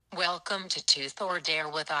Welcome to Tooth or Dare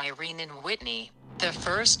with Irene and Whitney, the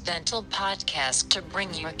first dental podcast to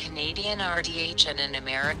bring you a Canadian RDH and an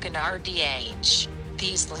American RDH.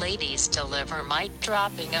 These ladies deliver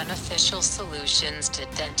mic-dropping unofficial solutions to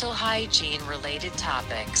dental hygiene-related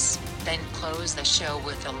topics, then close the show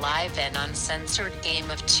with a live and uncensored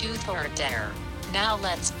game of Tooth or Dare. Now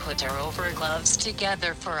let's put our overgloves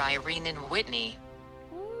together for Irene and Whitney.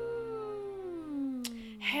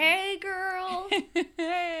 Hey, girl.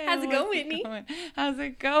 Hey, How's it going, Whitney? How's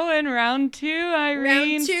it going? Round 2, Irene.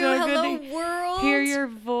 Round 2, So hello, good to world. hear your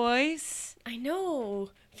voice. I know.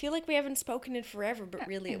 I feel like we haven't spoken in forever, but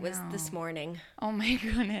really it was this morning. Oh, my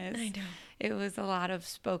goodness. I know. It was a lot of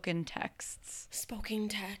spoken texts. Spoken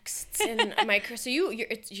texts. And so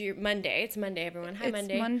it's your Monday. It's Monday, everyone. Hi,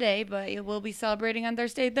 Monday. It's Monday, but we'll be celebrating on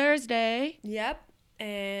Thursday. Yep.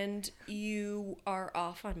 And you are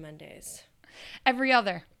off on Mondays. Every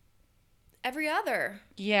other. Every other.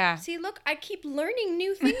 Yeah. See, look, I keep learning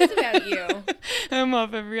new things about you. I'm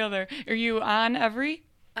off every other. Are you on every?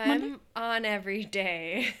 I'm on every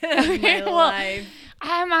day of Okay, my well, life.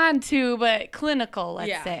 I'm on too, but clinical, let's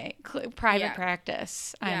Yeah. say. Private Yeah.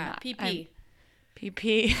 practice. I'm Yeah, not. PP.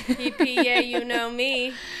 PP. PP, yeah, you know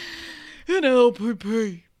me.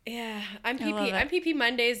 NLPP. Yeah, I'm I love PP. it. I'm PP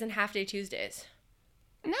Mondays and half day Tuesdays.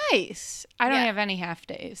 Nice. I don't Yeah. have any half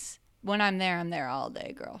days. When I'm there all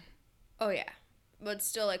day, girl. Oh yeah, but it's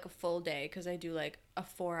still like a full day because I do like a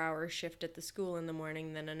 4-hour shift at the school in the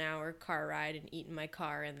morning, then an hour car ride and eat in my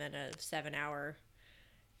car, and then a 7-hour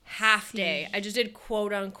half day. I just did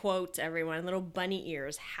quote unquote, everyone, little bunny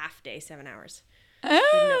ears, half day, 7 hours.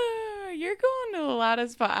 You're going to a lot of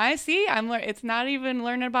spots. I see. It's not even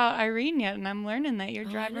learning about Irene yet, and I'm learning that you're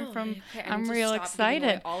driving from. Okay, I'm need to real stop giving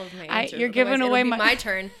away excited. all of my answers. You're giving Otherwise, away it'll be my my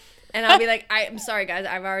turn. And I'll be like, I'm sorry, guys.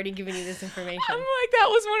 I've already given you this information. I'm like, that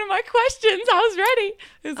was one of my questions. I was ready.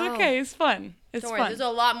 It's Oh. okay. It's fun. It's Don't worry, fun. there's a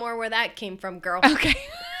lot more where that came from, girl. Okay.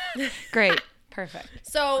 Great. Perfect.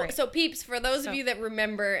 So, Great. so peeps, for those of you that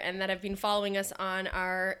remember and that have been following us on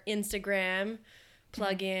our Instagram,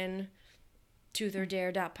 plug in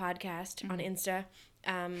toothordare.podcast on Insta.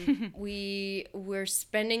 We're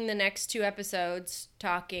spending the next 2 episodes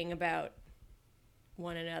talking about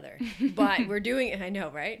one another, but we're doing it. I know,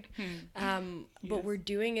 right? But we're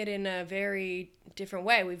doing it in a very different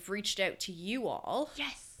way. We've reached out to you all,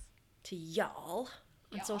 to y'all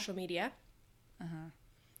on social media.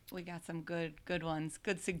 We got some good ones.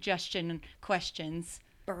 Good suggestion questions.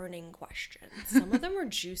 Burning questions. Some of them are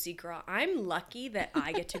juicy, girl. I'm lucky that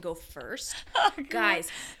I get to go first. Guys,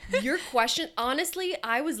 your question, honestly,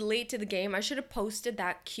 I was late to the game. I should have posted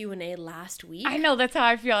that Q&A last week. I know, that's how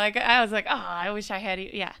I feel. Like I was like, oh, I wish I had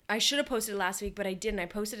you. Yeah. I should have posted it last week, but I didn't. I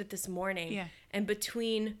posted it this morning. Yeah. And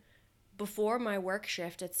before my work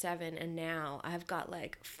shift at 7 and now, I've got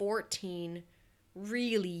like 14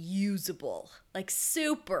 really usable, like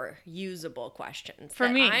super usable questions. For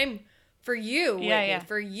me. For you, Whitney, Yeah.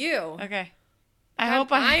 for you. Okay.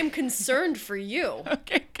 I'm concerned for you.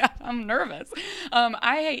 Okay, God, I'm nervous.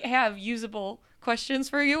 I have usable questions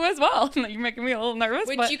for you as well. You're making me a little nervous.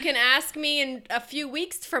 Which but... you can ask me in a few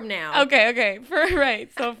weeks from now. Okay.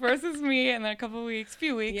 Right. So first is me, and then a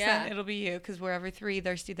few weeks, Yeah. and it'll be you, because we're every 3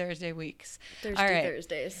 Thirsty Thursday weeks. Thursday, All right.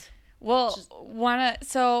 Thursdays. Well,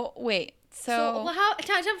 wait. So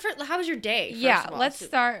how was your day? First Yeah, of all? let's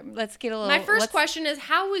start. Let's get a little. My first question is,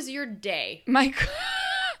 how was your day?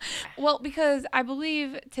 Well, because I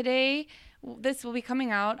believe today, this will be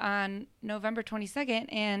coming out on November 22nd,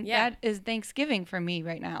 and that is Thanksgiving for me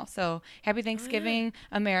right now. So happy Thanksgiving,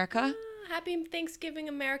 America. Happy Thanksgiving,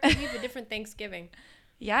 America. We have a different Thanksgiving.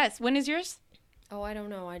 Yes. When is yours? Oh, I don't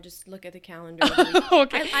know. I just look at the calendar.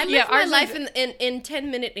 Okay. I live my life in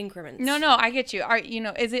 10-minute increments. No, I get you.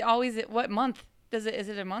 Is it always what month? Is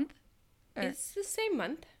it a month? Or... It's the same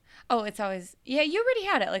month. Oh, it's always. Yeah, you already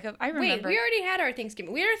had it. Like I remember. Wait, we already had our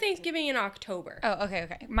Thanksgiving. We had our Thanksgiving in October. Oh,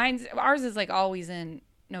 okay. Ours is like always in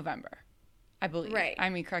November, I believe. Right. I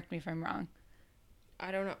mean, correct me if I'm wrong.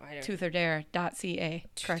 I don't know. Toothordare.ca.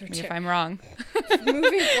 Correct me if I'm wrong.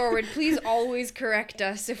 Moving forward, please always correct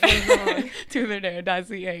us if we're wrong.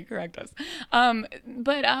 Toothordare.ca. Correct us. So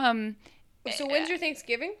when's your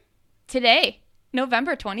Thanksgiving? Today,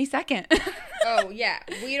 November 22nd. Oh yeah,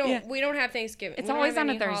 we don't have Thanksgiving. It's we don't always have on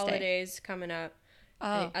a any Thursday. Holidays coming up,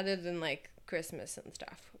 Oh. other than like Christmas and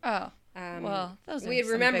stuff. Oh. Well, those are we had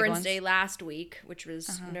some big Remembrance ones. Day last week, which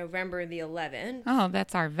was November the 11th. Oh,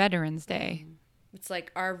 that's our Veterans Day. It's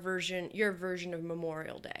like your version of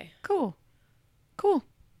Memorial Day. Cool. All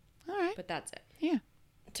right. But that's it. Yeah.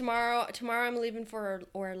 Tomorrow I'm leaving for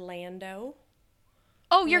Orlando.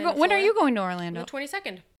 Oh, when are Florida. you going to On Orlando? the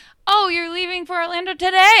 22nd. Oh, you're leaving for Orlando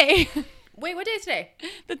today. Wait, what day is today?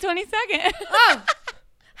 The 22nd. Oh.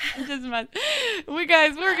 We're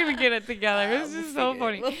going to get it together. This is so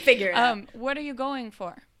funny. We'll figure it out. What are you going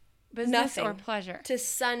for? Business Nothing. or pleasure? To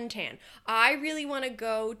suntan. I really want to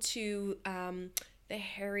go to the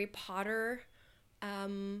Harry Potter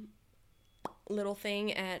little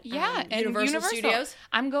thing at Universal Studios.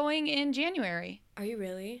 I'm going in January. Are you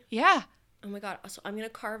really? Yeah. Oh my God. So I'm going to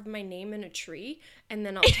carve my name in a tree and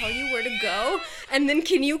then I'll tell you where to go. And then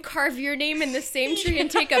can you carve your name in the same tree and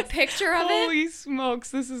take a picture of it? Holy smokes.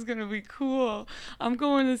 This is going to be cool. I'm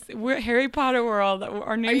going to Harry Potter World.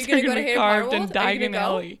 Our names are going to be carved in Diagon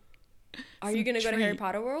Alley. Are you going to go to Harry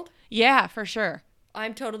Potter World? Yeah, for sure.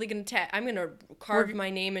 I'm totally going to carve my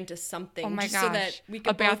name into something. Oh my just gosh. So that we can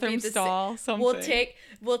a bathroom stall, something.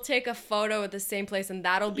 We'll take a photo at the same place and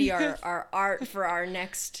that'll be our art for our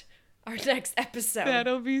next episode.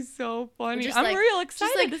 That'll be so funny. I'm real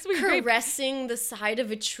excited. Just this will be great. Caressing the side of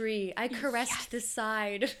a tree. I caressed the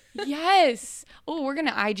side. Yes. Oh, we're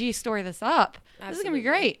gonna IG story this up. Absolutely. This is gonna be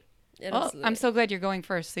great. Well, I'm so glad you're going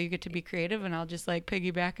first, so you get to be creative, and I'll just like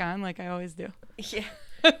piggyback on like I always do. Yeah.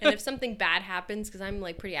 And if something bad happens, because I'm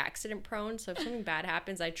like pretty accident prone, so if something bad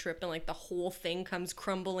happens, I trip and like the whole thing comes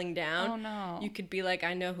crumbling down. Oh no. You could be like,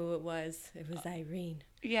 I know who it was. It was Irene.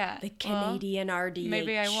 Yeah. The Canadian RDH.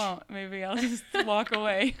 Maybe I won't. Maybe I'll just walk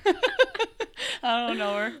away. I don't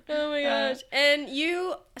know her. Oh my gosh. And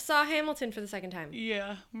you saw Hamilton for the second time.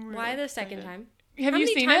 Yeah. Why the second time? Have you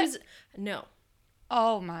seen it? No.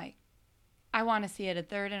 Oh my. I want to see it a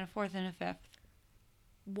third and a fourth and a fifth.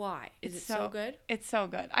 Why? Is it so good? It's so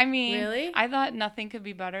good. I mean, really? I thought nothing could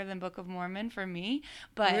be better than Book of Mormon for me,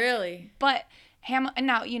 but really, but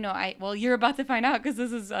now you're about to find out because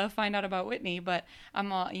this is Find Out About Whitney, but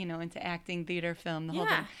I'm all into acting, theater, film, the whole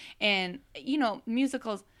thing, and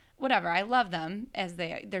musicals. Whatever, I love them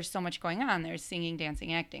there's so much going on. There's singing,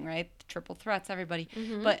 dancing, acting, right? Triple threats, everybody.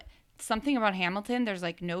 Mm-hmm. But something about Hamilton, there's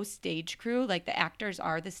like no stage crew. Like the actors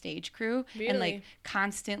are the stage crew. Really? And like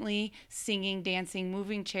constantly singing, dancing,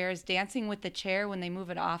 moving chairs, dancing with the chair when they move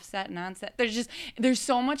it offset and onset. There's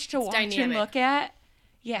so much to watch dynamic. and look at.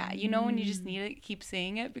 Yeah, when you just need to keep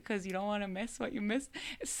seeing it because you don't want to miss what you missed.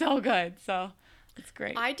 It's so good. So it's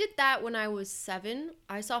great. I did that when I was 7.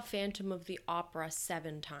 I saw Phantom of the Opera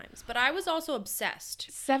 7 times, but I was also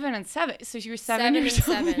obsessed. 7 and 7. So you were 7 and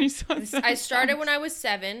 7. I started times. when I was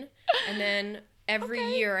 7, and then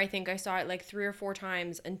every year I think I saw it like 3 or 4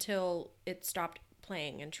 times until it stopped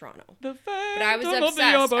playing in Toronto. But I was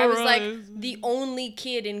obsessed. I was like the only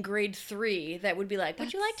kid in grade 3 that would be like,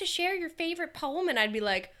 would you like to share your favorite poem? And I'd be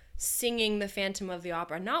like singing the Phantom of the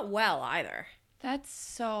Opera. Not well either. That's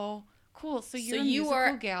so cool. So you're a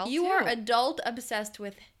musical gal you too. are adult obsessed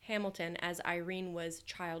with Hamilton as Irene was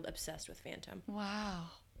child obsessed with Phantom. Wow.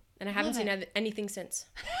 And I haven't seen anything since.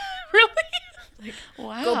 Really? Like,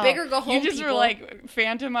 wow. Go big or go home, You just people. were like,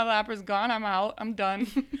 Phantom of the Opera's gone. I'm out. I'm done.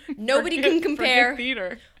 Nobody can compare.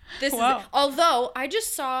 Theater. This is it. Although I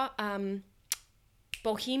just saw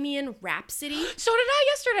Bohemian Rhapsody. So did I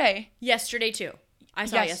yesterday. Yesterday too. I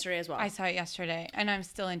saw it yesterday as well. I saw it yesterday, and I'm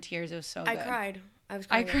still in tears. It was so good. I cried.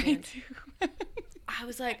 I cried too.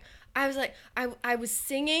 I was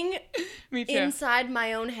singing Me too. inside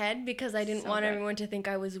my own head because I didn't want everyone to think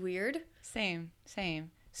I was weird. Same.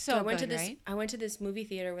 So I went good, to this. right? I went to this movie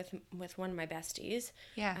theater with one of my besties.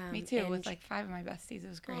 Yeah, me too. With like 5 of my besties, it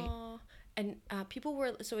was great. And people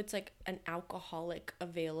were it's like an alcoholic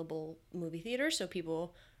available movie theater, so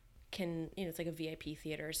people can it's like a VIP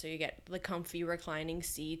theater, so you get the comfy reclining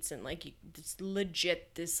seats and like it's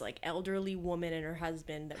legit this like elderly woman and her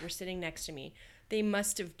husband that were sitting next to me. They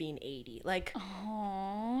must have been 80. Like,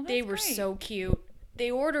 they were so cute. They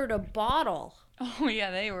ordered a bottle. Oh yeah,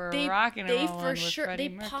 they were rocking and rolling with Freddie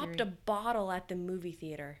Mercury. Popped a bottle at the movie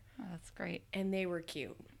theater. Oh, that's great. And they were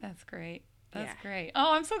cute. That's great. That's great.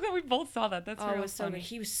 Oh, I'm so glad we both saw that. That's real it was funny. so good.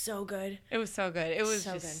 He was so good. It was so good. It was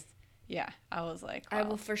so just good. Yeah, I was like, wow. I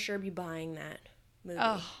will for sure be buying that movie.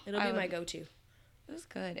 It'll be my go-to. It was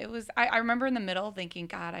good. It was. I remember in the middle thinking,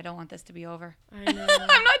 God, I don't want this to be over. I know.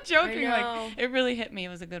 I'm not joking. Like it really hit me. It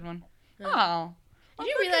was a good one. Oh. Did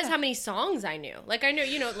you realize how many songs I knew? Like I know,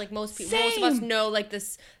 like most people, most of us know like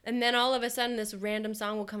this, and then all of a sudden this random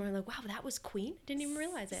song will come and I'm like, wow, that was Queen? Didn't even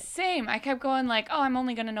realize it. Same. I kept going like, oh, I'm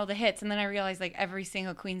only gonna know the hits, and then I realized like every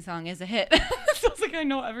single Queen song is a hit. So it's like I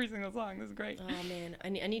know every single song. This is great. Oh man, I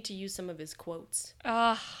need to use some of his quotes.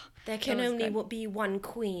 There can only be one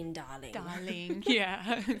Queen, darling. Darling.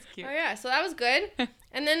 Yeah, it's cute. Oh yeah, so that was good.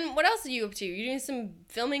 And then what else are you up to? You doing some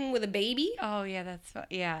filming with a baby? Oh yeah,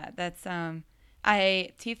 that's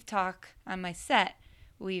Teeth Talk on my set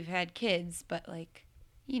we've had kids, but like,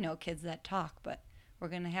 kids that talk, but we're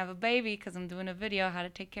going to have a baby because I'm doing a video how to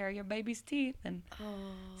take care of your baby's teeth. And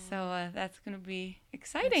so that's going to be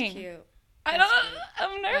exciting. That's cute.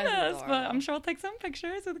 I'm nervous, but I'm sure I'll take some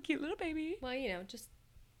pictures with a cute little baby. Well, just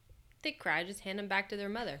they cry, just hand them back to their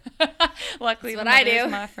mother. Luckily, that's what I do.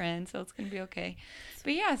 My friend, so it's going to be okay.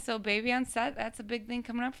 But yeah, so baby on set, that's a big thing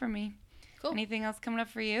coming up for me. Cool. Anything else coming up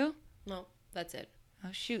for you? No, that's it. Oh,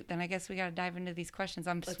 shoot. Then I guess we got to dive into these questions.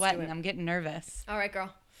 I'm sweating. I'm getting nervous. All right,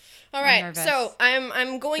 girl. All right. So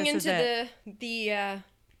I'm going into the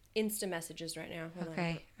Insta messages right now.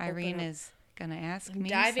 Okay. Irene is going to ask me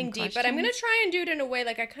diving some deep, questions. but I'm going to try and do it in a way,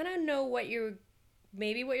 like I kind of know what you're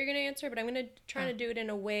going to answer, but I'm going to try to do it in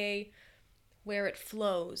a way where it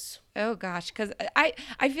flows. Oh, gosh. Because I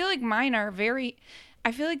feel like mine are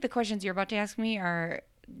I feel like the questions you're about to ask me are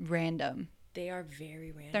random. They are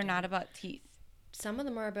very random. They're not about teeth. Some of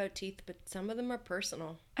them are about teeth, but some of them are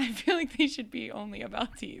personal. I feel like they should be only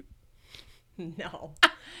about teeth. No.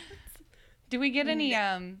 Do we get any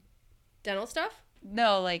dental stuff?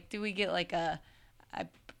 No, like do we get like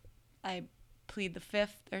I plead the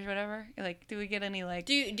fifth or whatever? Like do we get any like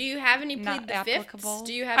Do you have any plead the applicable? fifths?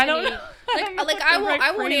 Do you have I don't any know. like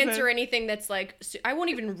I won't answer anything that's like I won't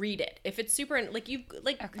even read it. If it's super like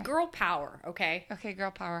okay. Girl power, okay? Okay,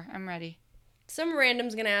 girl power. I'm ready. Some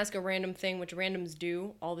random's going to ask a random thing, which randoms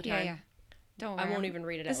do all the time. Yeah. Don't worry. I won't even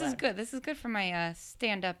read it out loud. This is good. This is good for my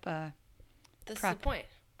stand-up This prep. is the point.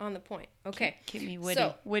 On the point. Okay. Keep me witty.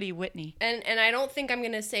 So, witty Whitney. And I don't think I'm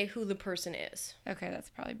going to say who the person is. Okay, that's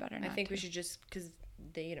probably better not I think we should just, because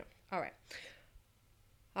they, All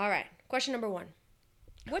right. Question number 1.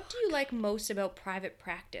 What do you like most about private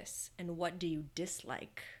practice, and what do you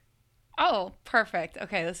dislike? Oh, perfect.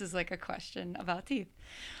 Okay, this is like a question about teeth.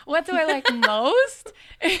 What do I like most?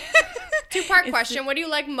 2-part question. What do you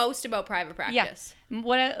like most about private practice? Yeah.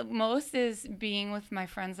 What most is being with my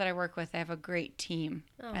friends that I work with. I have a great team.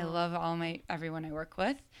 Oh. I love everyone I work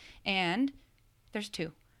with. And there's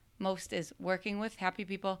 2. Most is working with happy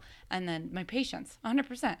people, and then my patients,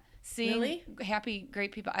 100%. Seeing happy,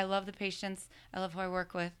 great people. I love the patients. I love who I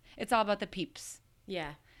work with. It's all about the peeps.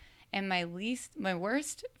 Yeah. And my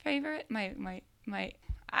worst favorite,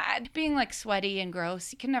 being like sweaty and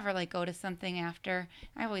gross. You can never like go to something after.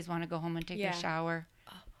 I always want to go home and take a shower.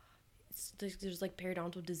 There's like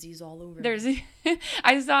periodontal disease all over.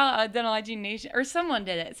 I saw a Dental Hygiene Nation, or someone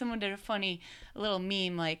did it. Someone did a funny little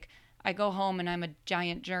meme like, I go home and I'm a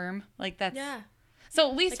giant germ. Like that's. Yeah. So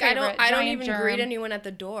least favorite, I don't even greet anyone at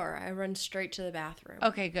the door. I run straight to the bathroom.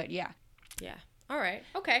 Okay, good. Yeah. Yeah. All right.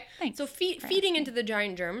 Okay. Thanks. So feeding into the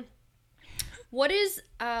giant germ. What is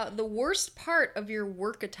the worst part of your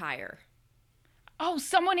work attire? Oh,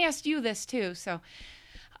 someone asked you this too. So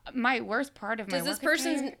my worst part of my work attire. Does this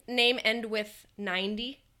person's name end with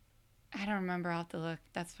 90? I don't remember. I'll have to look.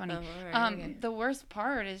 That's funny. Oh, all right, okay. The worst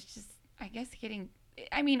part is just, I guess,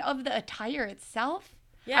 of the attire itself.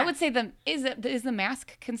 Yeah. I would say is the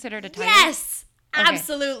mask considered attire? Yes. Okay.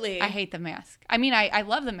 Absolutely. I hate the mask. I mean, I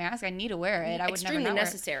love the mask. I need to wear it. I would Extremely never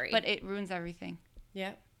necessary. Wear it, but it ruins everything.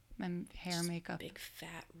 Yeah. My hair, makeup. Big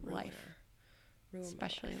fat ruiner. Life.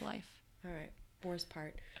 Especially life. All right. Worst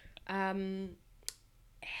part.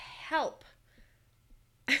 Help.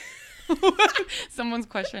 Someone's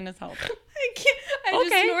question is help. I can't. I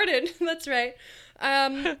just snorted. That's right.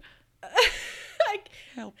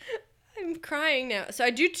 Help. I'm crying now. So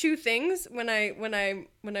I do 2 things when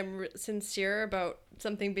I'm sincere about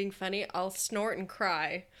something being funny. I'll snort and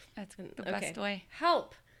cry. That's the best way.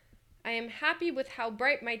 Help. I am happy with how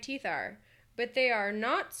bright my teeth are, but they are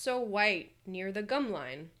not so white near the gum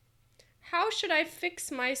line. How should I fix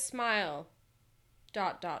my smile? ...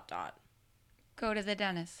 Go to the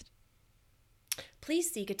dentist. Please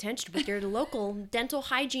seek attention with your local dental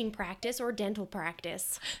hygiene practice or dental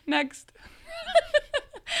practice. Next.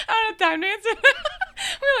 I don't have time to answer.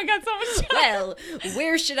 We only got so much time. Well,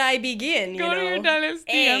 where should I begin? Go to your dentist.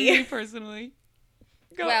 DM me personally.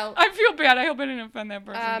 Go. Well, I feel bad. I hope I didn't offend that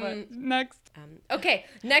person. But next. Okay,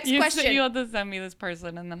 next question. You'll have to send me this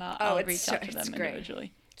person, and then I'll reach out to them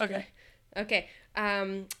individually. Okay. Okay.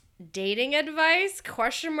 Dating advice? ?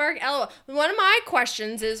 LOL. One of my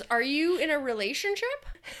questions is, are you in a relationship?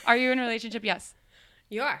 Are you in a relationship? Yes.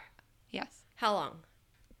 You are? Yes. How long?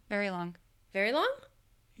 Very long. Very long?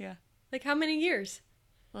 Yeah. Like how many years?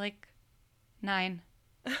 Like 9.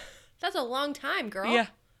 That's a long time, girl. Yeah.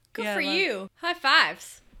 Good for you. High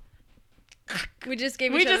fives. We just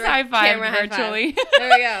gave each other a high-fived virtually. There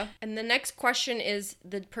we go. And the next question is,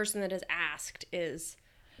 the person that is asked is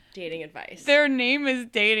dating advice. Their name is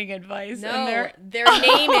dating advice. No, their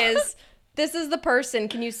name is, this is the person.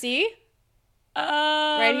 Can you see?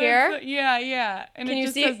 Right here? Yeah. And Can it you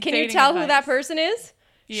just see? says Can you dating tell who that advice. person is?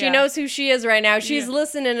 She Yeah. knows who she is right now. She's Yeah.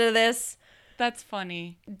 listening to this. That's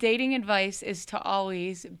funny. Dating advice is to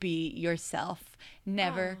always be yourself.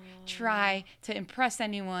 Never try to impress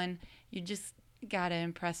anyone. You just gotta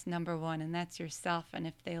impress number one, and that's yourself. And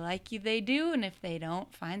if they like you, they do. And if they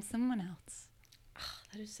don't, find someone else.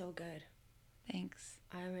 That is so good. Thanks.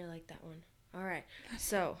 I really like that one. All right.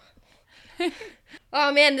 So,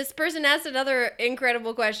 oh man, this person asked another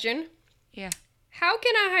incredible question. Yeah. How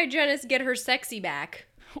can a hygienist get her sexy back?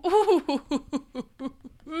 Ooh.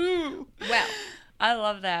 Well, I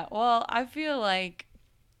love that. Well, I feel like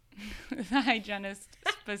the hygienist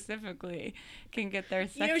specifically can get their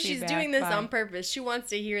sexy she's back doing this by- on purpose. She wants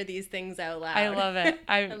to hear these things out loud. I love it.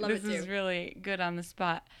 I love this it too. is really good on the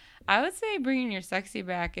spot. I would say bringing your sexy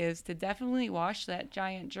back is to definitely wash that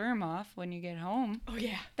giant germ off when you get home. Oh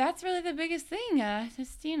yeah. That's really the biggest thing.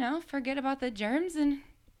 Just, forget about the germs and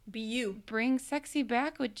Be you. bring sexy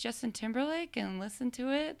back with Justin Timberlake and listen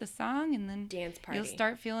to it, the song, and then Dance party. you'll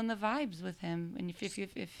start feeling the vibes with him. And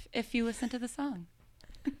if you listen to the song.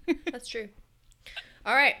 That's true.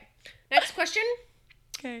 All right. Next question.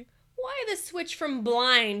 Okay. Why the switch from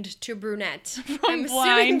blind to brunette? From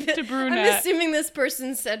blind to brunette. I'm assuming this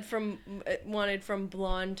person said wanted from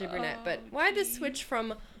blonde to brunette, but why the switch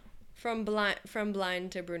from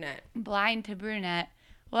blind to brunette? Blind to brunette.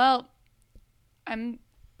 Well, I'm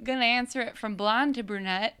gonna answer it from blonde to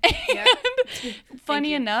brunette. Yep.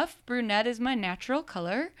 Funny you. enough, brunette is my natural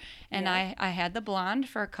color, and Yeah. I had the blonde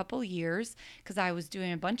for a couple years because I was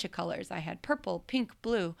doing a bunch of colors. I had purple, pink,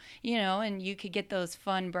 blue, and you could get those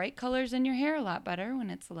fun bright colors in your hair a lot better when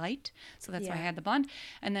it's light. So that's why I Yeah. had the blonde.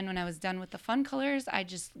 And then when I was done with the fun colors, I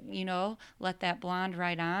just let that blonde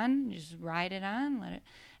ride on, just ride it on, let it.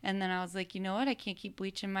 And then I was like, you know what? I can't keep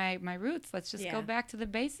bleaching my roots. Let's just go Yeah. back to the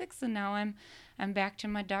basics. And now I'm back to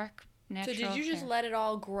my dark natural. So did you just hair. let it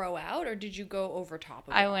all grow out, or did you go over top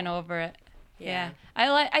of it? I all? went over it. Yeah.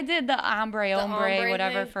 I did the ombre ombre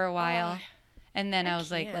whatever thing? for a while. Oh, And then I I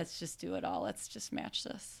was like, can't. let's just do it all. Let's just match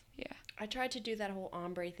this. Yeah. I tried to do that whole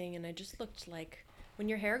ombre thing, and I just looked like when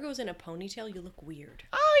your hair goes in a ponytail, you look weird.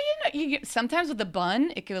 Oh, you get sometimes with the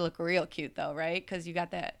bun, it could look real cute though, right? Because you got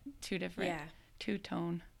that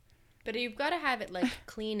two-tone. But you've got to have it like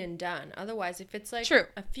clean and done. Otherwise, if it's like True.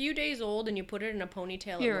 a few days old and you put it in a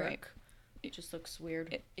ponytail You're at right. work, it just looks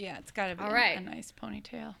weird. It's got to be All a right. nice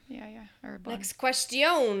ponytail. Yeah, or a bun. Next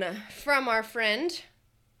question from our friend.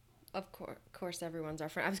 Of course, everyone's our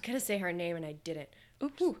friend. I was going to say her name and I didn't.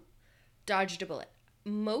 Oops. Dodged a bullet.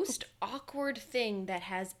 Most awkward thing that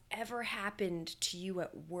has ever happened to you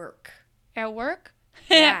at work? At work?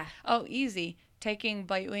 Yeah. Oh, easy. Taking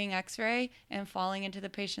bite wing x-ray and falling into the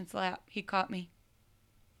patient's lap. He caught me.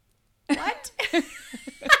 What?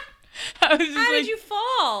 I was just How did you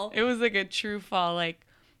fall? It was like a true fall. Like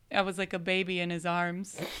I was like a baby in his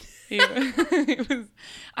arms. It was,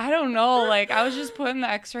 I don't know. Like I was just putting the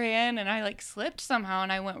x-ray in and I like slipped somehow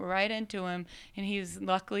and I went right into him. And he was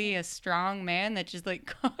luckily a strong man that just like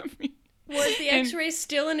caught me. Was the And- x-ray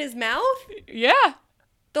still in his mouth? Yeah.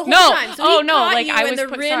 The whole No. time. So Oh he no. caught Like you I and was the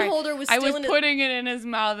put- rin sorry. holder was I still was in his... putting it in his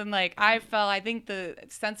mouth and like I fell. I think the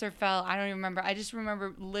sensor fell. I don't even remember. I just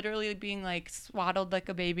remember literally being like swaddled like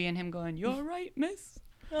a baby and him going, "You all right, miss?"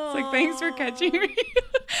 It's like, thanks for catching me.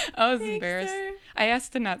 I was embarrassed. sir. I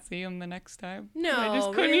asked to not see him the next time. No, I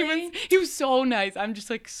just couldn't really? even. He was so nice. I'm just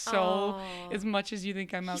like so. Aw. As much as you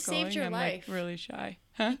think I'm He outgoing, saved your I'm life. like really shy.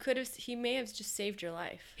 Huh? He may have just saved your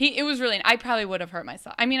life. It was really. I probably would have hurt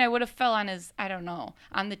myself. I mean, I would have fell on his. I don't know,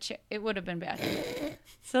 on the chair. It would have been bad.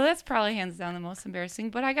 So that's probably hands down the most embarrassing.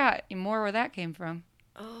 But I got more where that came from.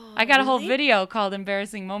 Oh, I got a whole really? video called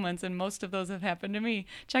 "Embarrassing Moments," and most of those have happened to me.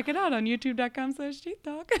 Check it out on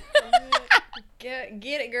YouTube.com/TeethTalk.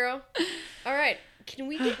 Get it, girl. All right. Can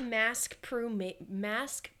we get mask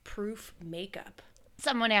proof makeup?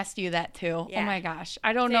 Someone asked you that too. Yeah. Oh my gosh,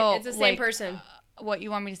 I don't know. It's the same like, person. What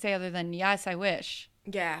you want me to say other than yes, I wish.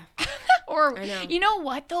 Yeah. Or I know. you know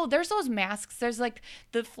what though? There's those masks. There's like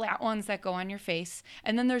the flat ones that go on your face,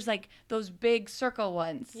 and then there's like those big circle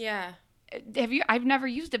ones. Yeah. I've never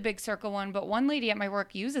used a big circle one, but one lady at my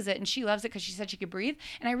work uses it and she loves it because she said she could breathe.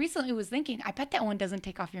 And I recently was thinking, I bet that one doesn't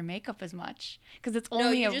take off your makeup as much because it's only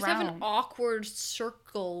No, you a just round. have an awkward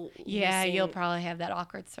circle. Yeah, missing. you'll probably have that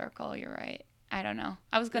awkward circle. You're right. I don't know.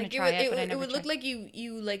 I was gonna Like, try it, but I it never would look tried. like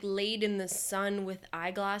you like laid in the sun with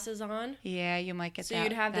eyeglasses on. Yeah, you might get So that.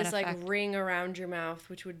 you'd have that this effect. like ring around your mouth,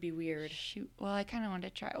 which would be weird. Shoot. Well, I kind of wanted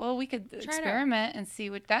to try. Well, we could it out. experiment and see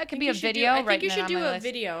what that could be I a think you should video. I think right you now should on do my a list.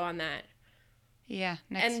 video on that Yeah,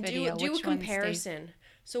 next and video. do a Which one stays? comparison.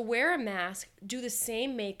 So wear a mask, do the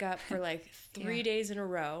same makeup for like 3 days in a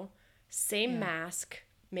row, same mask,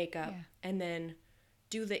 makeup, and then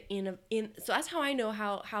do the in. So that's how I know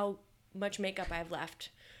how much makeup I've left.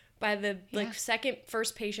 By the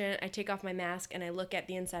first patient, I take off my mask and I look at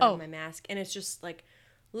the inside of my mask, and it's just like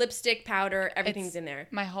lipstick, powder, everything's in there.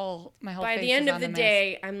 My whole By face the end is of on the mask.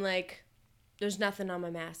 day, I'm like, there's nothing on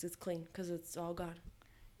my mask. It's clean because it's all gone.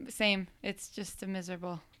 Same. It's just a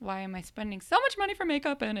miserable. Why am I spending so much money for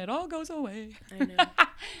makeup and it all goes away? I know.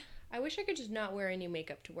 I wish I could just not wear any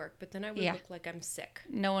makeup to work, but then I would look like I'm sick.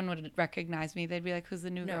 No one would recognize me. They'd be like, "Who's the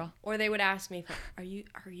new girl?" Or they would ask me, "Are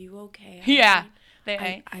you okay?" Yeah.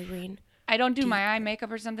 Irene. I don't do my eye makeup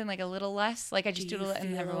or something, like a little less. Like I just do a little,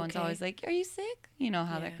 and everyone's always like, "Are you sick?" You know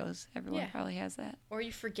how that goes. Everyone probably has that. Or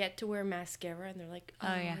you forget to wear mascara, and they're like, "Oh,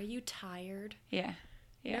 are you tired?" Yeah.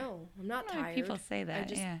 No, I'm not tired. People say that. I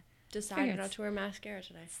just decided not to wear mascara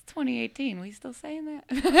today. It's 2018. We still saying that?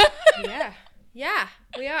 Yeah,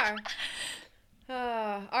 we are.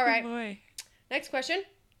 All right. Oh boy. Next question.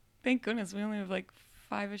 Thank goodness we only have like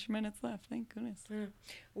 5-ish minutes left. Thank goodness.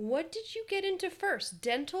 What did you get into first,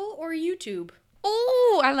 dental or YouTube?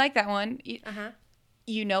 Oh, I like that one. Uh-huh.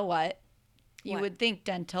 You know what? You would think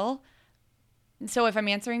dental. So if I'm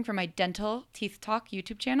answering for my dental Teeth Talk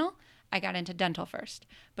YouTube channel, I got into dental first.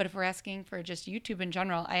 But if we're asking for just YouTube in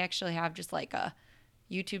general, I actually have just like a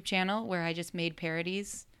YouTube channel where I just made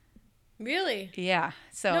parodies. Really? Yeah.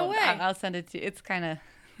 So no way. I'll send it to you. It's kind of...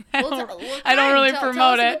 I don't really promote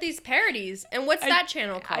tell us it. about these parodies. And what's that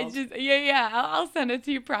channel called? I'll send it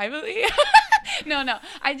to you privately. No.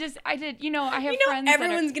 I did, I have friends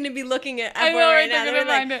everyone's going to be looking at I know, right now. They're gonna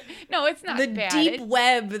find it. No, it's not the bad. deep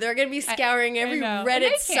web. They're going to be scouring every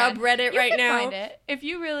Reddit subreddit right now. You could find it. If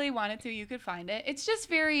you really wanted to, you could find it. It's just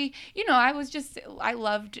very, I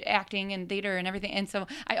loved acting and theater and everything. And so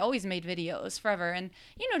I always made videos forever and,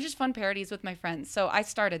 just fun parodies with my friends. So I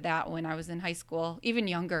started that when I was in high school, even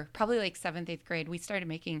younger, probably like 7th, 8th grade. We started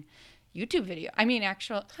making YouTube video. I mean,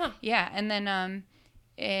 yeah. And then,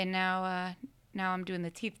 and now I'm doing the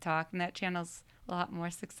Teeth Talk, and that channel's a lot more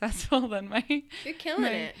successful than my... You're killing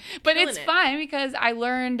it. But it's fun because I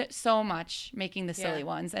learned so much making the silly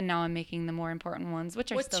ones, and now I'm making the more important ones,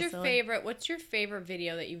 which are still silly. What's your favorite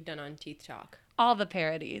video that you've done on Teeth Talk? All the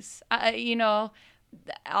parodies.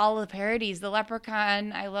 All the parodies. The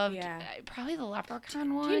Leprechaun, I loved. Probably the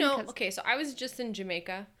Leprechaun one. Okay, so I was just in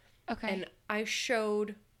Jamaica. Okay. And I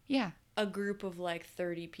showed... Yeah. A group of like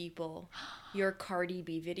 30 people your Cardi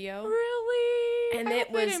B video. Really? And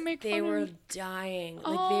they were dying.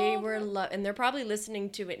 Like they were and they're probably listening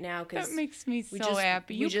to it now because that makes me so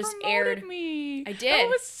happy. You just aired me. I did. That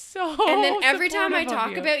was so. And then every time I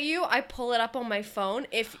talk about you, I pull it up on my phone.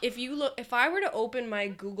 If I were to open my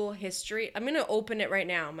Google history, I'm gonna open it right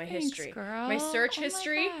now. My history, girl. my search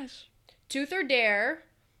history, Truth or Dare,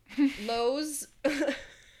 Lowe's.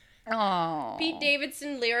 Oh. Pete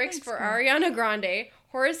Davidson lyrics for Ariana Grande,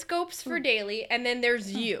 horoscopes for daily, and then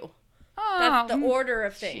there's you. Oh, that's the order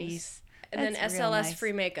of things. Geez. And then SLS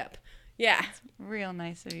free makeup. Yeah. That's real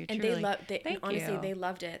nice of you. And truly. they loved it. Honestly, they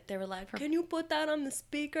loved it. They were like, "Can you put that on the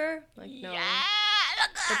speaker?" Like, no. Yeah.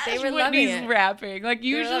 But they were Whitney's loving it. rapping. Like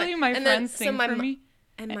usually my friends sing for me.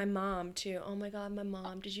 And my mom too. Oh my God, my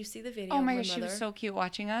mom. Did you see the video? Oh my gosh, she was so cute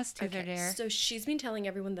watching us. Truth or Dare. So she's been telling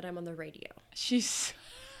everyone that I'm on the radio. She's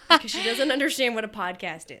because she doesn't understand what a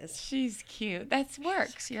podcast is. She's cute. That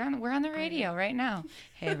works. We're on the radio right now.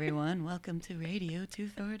 Hey everyone, welcome to Radio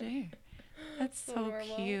Truth or Dare. That's so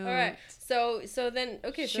cute. All right. So then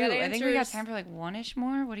okay. Shoot, so that answers... I think we got time for like one-ish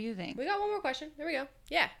more. What do you think? We got one more question. There we go.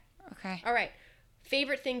 Yeah. Okay. All right.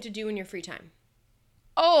 Favorite thing to do in your free time?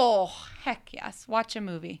 Oh heck yes! Watch a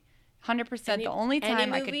movie. 100%. The only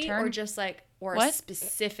time I could turn or just like a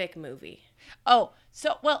specific movie. Oh,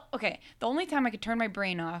 so okay. The only time I could turn my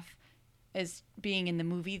brain off is being in the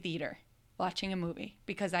movie theater, watching a movie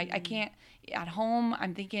because I can't at home.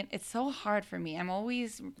 I'm thinking it's so hard for me. I'm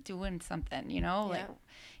always doing something, like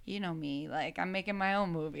you know me, like I'm making my own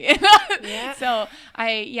movie. Yeah. So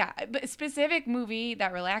but a specific movie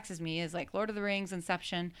that relaxes me is like Lord of the Rings,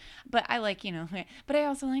 Inception. But I like, but I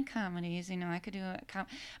also like comedies. I could do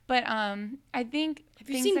but I think. Have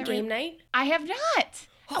you seen Game Night? I have not.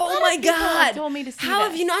 Oh my God! Told me to see How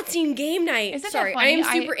have you not seen Game Night? Isn't Sorry, that funny? I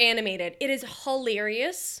am super animated. It is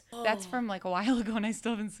hilarious. That's from like a while ago, and I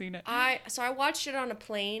still haven't seen it. I watched it on a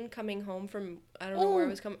plane coming home from I don't know where I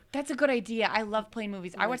was coming. That's a good idea. I love plane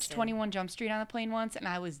movies. I watched 21 Jump Street on the plane once, and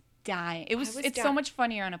I was dying. It's so much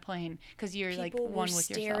funnier on a plane because you're like one with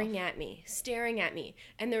yourself. Staring at me.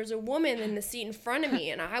 And there was a woman in the seat in front of me,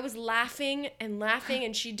 and I was laughing,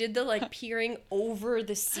 and she did the like peering over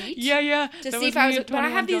the seat. Yeah. To see if I was. But I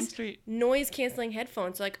have these noise canceling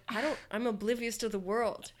headphones, so like I'm oblivious to the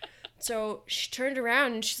world. So she turned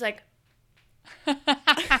around and she's like.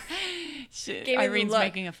 Irene's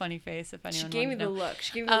making a funny face. If anyone, she gave me the look.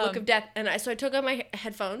 She gave me the look of death, and so I took out my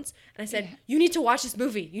headphones and I said, "You need to watch this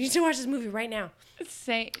movie. You need to watch this movie right now."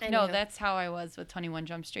 No, that's how I was with 21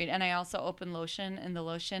 Jump Street, and I also opened lotion, and the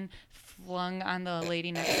lotion flung on the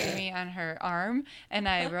lady next to me on her arm, and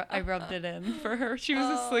I rubbed it in for her. She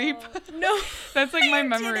was asleep. No, that's like my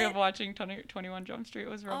memory of watching 21 Jump Street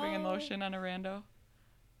was rubbing in lotion on a rando.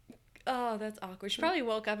 Oh, that's awkward. She probably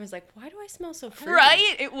woke up and was like, "Why do I smell so fruity?"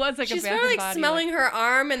 Right? It was like she's a Bath probably and like Body smelling her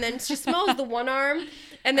arm, and then she smells the one arm,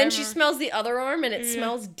 and then she smells the other arm, and it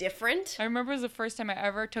smells different. I remember it was the first time I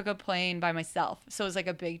ever took a plane by myself, so it was like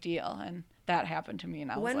a big deal, and that happened to me,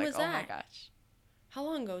 and I was like, "Oh my gosh!" How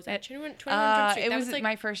long ago was that? 21 Jump Street. It was like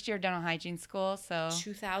my first year of dental hygiene school, so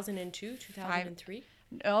 2002, 2003.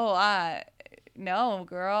 No,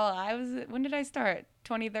 girl. When did I start?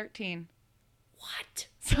 2013. What?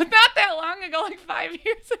 So not that long ago, like 5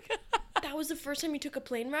 years ago. That was the first time you took a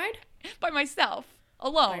plane ride? By myself.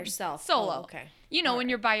 Alone. By yourself. Solo. Oh, okay. You know, when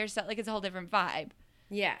you're by yourself, like it's a whole different vibe.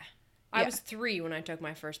 Yeah. I was 3 when I took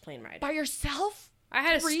my first plane ride. By yourself? I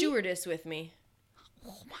had a stewardess with me.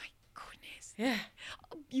 Oh my goodness. Yeah.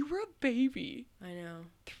 You were a baby. I know.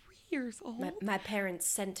 3 years old. My parents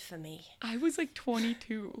sent for me. I was like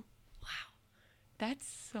 22. Wow. That's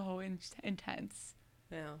so intense.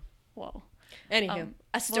 Yeah. Whoa. Anywho,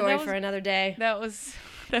 a story for another day. That was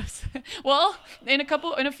well, in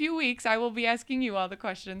a few weeks I will be asking you all the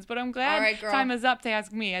questions, but I'm glad time is up to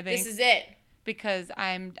ask me, I think. This is it. Because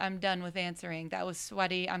I'm done with answering. That was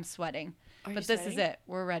sweaty. I'm sweating. But this is it.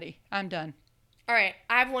 We're ready. I'm done. All right,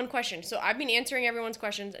 I have one question. So I've been answering everyone's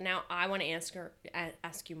questions, and now I want to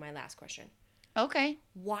ask you my last question. Okay.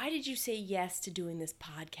 Why did you say yes to doing this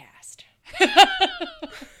podcast?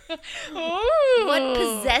 What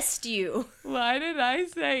possessed you? Why did I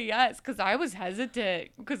say yes? Because I was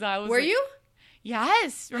hesitant. Were you?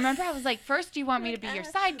 Yes. Remember, I was like, first, do you want me to be your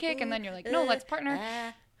sidekick? And then you're like, no, let's partner.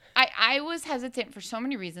 I was hesitant for so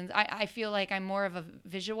many reasons. I feel like I'm more of a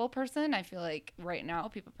visual person. I feel like right now,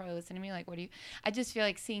 people probably listen to me like, I just feel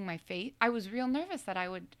like seeing my face. I was real nervous that I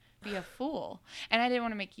would be a fool, and I didn't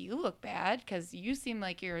want to make you look bad because you seem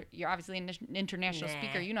like you're obviously an international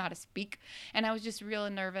speaker. You know how to speak, and I was just real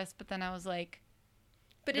nervous. But then I was like,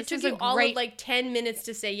 but it took you all of like 10 minutes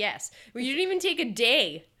to say yes. You didn't even take a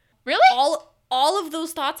day. Really? All of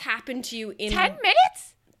those thoughts happened to you in 10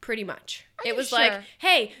 minutes. Pretty much. It was like,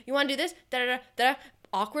 hey, you want to do this? Da da da da.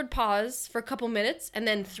 Awkward pause for a couple minutes, and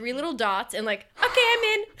then 3 little dots, and like, okay, I'm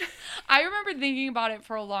in. I remember thinking about it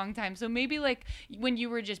for a long time. So maybe like when you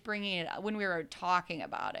were just bringing it up, when we were talking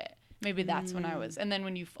about it, maybe that's when I was. And then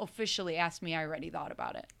when you officially asked me, I already thought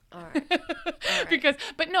about it. All right.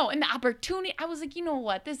 But no, and the opportunity, I was like, you know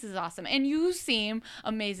what? This is awesome. And you seem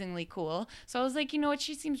amazingly cool. So I was like, you know what?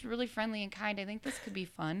 She seems really friendly and kind. I think this could be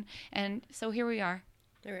fun. And so here we are.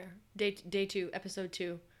 There we are. Day 2, episode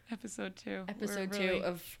 2. Episode 2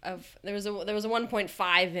 of there was a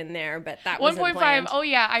 1.5 in there, but that was 1.5. Oh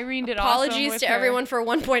yeah, Irene did awesome. Apologies to everyone for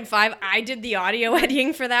 1.5. I did the audio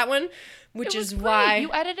editing for that one, which is great. Why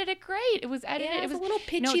you edited it great. It was edited. Yeah, it was a little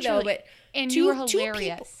pitchy though, but you were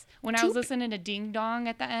hilarious. When I was listening to Ding Dong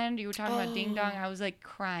at the end, you were talking about Ding Dong. I was like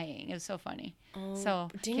crying. It was so funny. So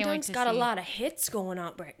Ding Dong's got a lot of hits going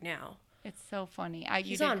on right now. It's so funny.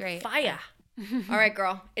 He's did on great. Fire. All right,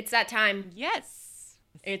 girl. It's that time. Yes.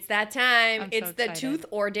 It's that time. It's the excited. Tooth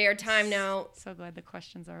or Dare time now. So glad the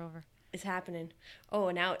questions are over. It's happening. Oh,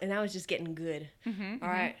 and now it's just getting good. All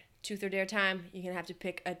right, Tooth or Dare time. You're going to have to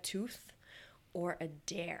pick a tooth or a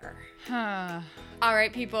dare. All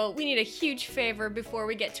right, people. We need a huge favor before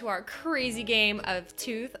we get to our crazy game of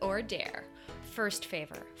Tooth or Dare. First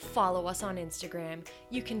favor, follow us on Instagram.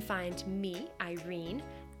 You can find me, Irene,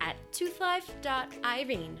 at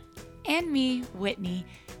toothlife.irene. And me, Whitney,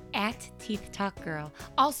 at Teeth Talk Girl.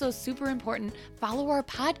 Also, super important, follow our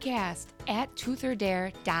podcast at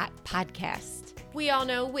toothordare.podcast. We all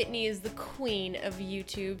know Whitney is the queen of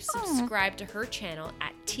YouTube. Subscribe to her channel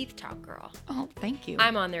at Teeth Talk Girl. Oh, thank you.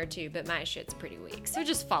 I'm on there too, but my shit's pretty weak. So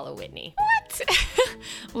just follow Whitney. What?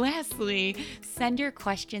 Lastly, send your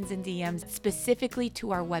questions and DMs specifically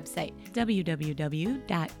to our website,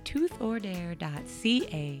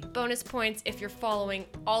 www.toothordare.ca. Bonus points if you're following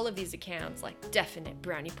all of these accounts, like definite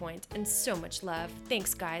brownie points and so much love.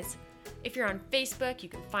 Thanks, guys. If you're on Facebook, you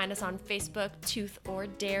can find us on Facebook,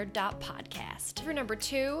 toothordare.podcast. For number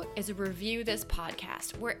 2 is review this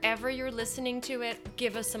podcast. Wherever you're listening to it,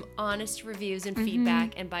 give us some honest reviews and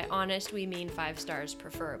feedback. And by honest, we mean 5 stars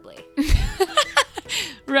preferably.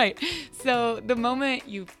 Right. So the moment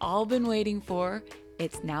you've all been waiting for,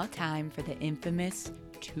 it's now time for the infamous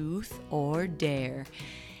Tooth or Dare.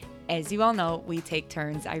 As you all know, we take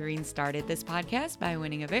turns. Irene started this podcast by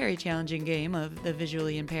winning a very challenging game of the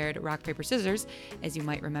visually impaired rock, paper, scissors, as you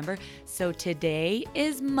might remember. So today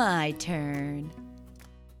is my turn.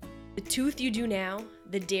 The tooth you do now,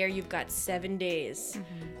 the dare you've got 7 days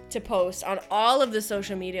to post on all of the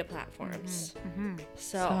social media platforms.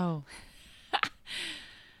 So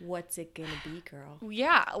what's it gonna be, girl?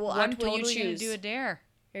 Yeah, well, What I'm will you totally gonna choose? do a dare.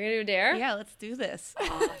 You're gonna do a dare? Yeah, let's do this.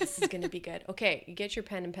 Oh, this is gonna be good. Okay, you get your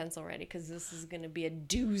pen and pencil ready because this is gonna be a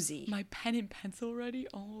doozy. My pen and pencil ready?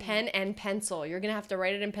 Oh. Pen and pencil. You're gonna have to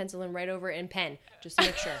write it in pencil and write over it in pen, just to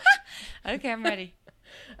make sure. Okay, I'm ready.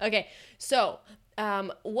 Okay, so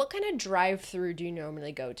what kind of drive-through do you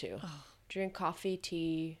normally go to? Drink coffee,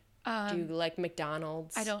 tea? Do you like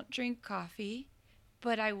McDonald's? I don't drink coffee,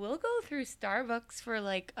 but I will go through Starbucks for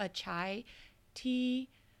like a chai tea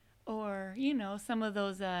or, you know, some of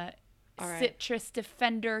those Citrus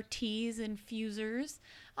Defender teas, infusers.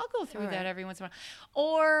 I'll go through that every once in a while.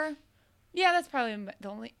 Or, yeah, that's probably the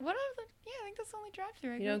only, I think that's the only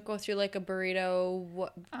drive-through I go. You don't go through like a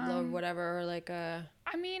burrito or whatever, or like a...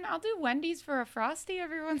 I mean, I'll do Wendy's for a Frosty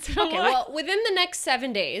every once in a while. Okay, well, within the next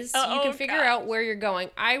 7 days, you can figure out where you're going.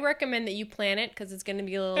 I recommend that you plan it because it's going to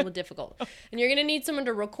be a little difficult. And you're going to need someone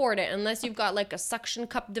to record it unless you've got like a suction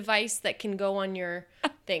cup device that can go on your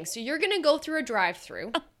thing. So you're going to go through a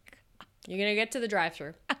drive-through. You're going to get to the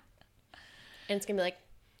drive-through. And it's going to be like,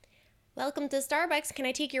 welcome to Starbucks. Can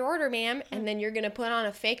I take your order, ma'am? And then you're going to put on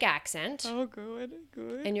a fake accent. Oh, good.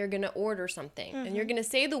 And you're going to order something. And you're going to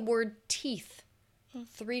say the word teeth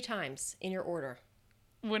 3 times in your order.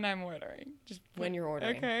 When I'm ordering. Just when you're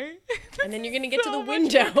ordering. Okay. And then you're going to get to the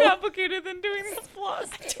window. So much more complicated than doing this plus.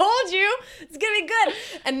 I told you. It's going to be good.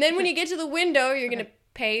 And then when you get to the window, you're going to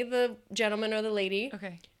pay the gentleman or the lady.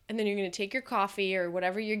 Okay. And then you're going to take your coffee or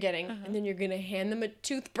whatever you're getting. And then you're going to hand them a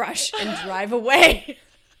toothbrush and drive away.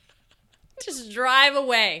 Just drive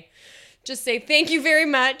away. Just say, thank you very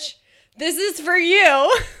much. This is for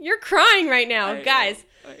you. You're crying right now, guys.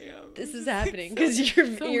 I am. This is happening because you're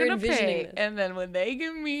envisioning this. And then when they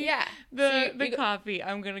give me the coffee,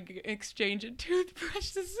 I'm gonna exchange a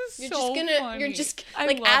toothbrush. This is funny. You're just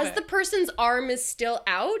like, as the person's arm is still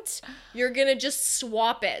out, you're gonna just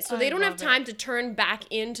swap it. So they don't have time to turn back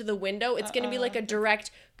into the window. It's gonna be like a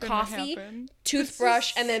direct coffee,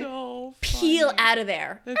 toothbrush, and then peel out of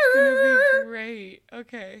there. That's gonna be great.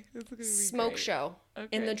 Okay, that's gonna be smoke great. show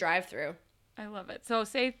in the drive-through. I love it. So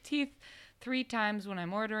say teeth 3 times when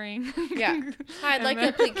I'm ordering. Yeah. Hi, I'd like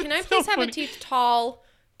that, please. Can I please have a tall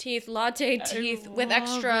teeth latte teeth with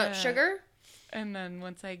extra sugar? And then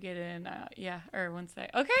once I get in,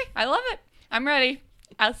 okay, I love it. I'm ready.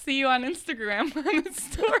 I'll see you on Instagram on the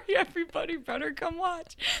story. Everybody better come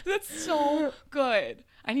watch. That's so good.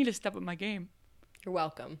 I need to step up my game. You're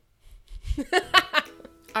welcome.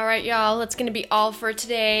 All right, y'all, that's going to be all for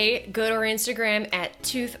today. Go to our Instagram at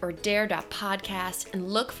toothordare.podcast and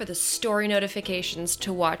look for the story notifications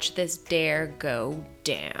to watch this dare go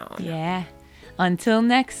down. Yeah. Until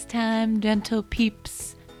next time, dental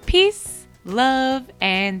peeps. Peace, love,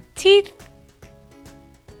 and teeth.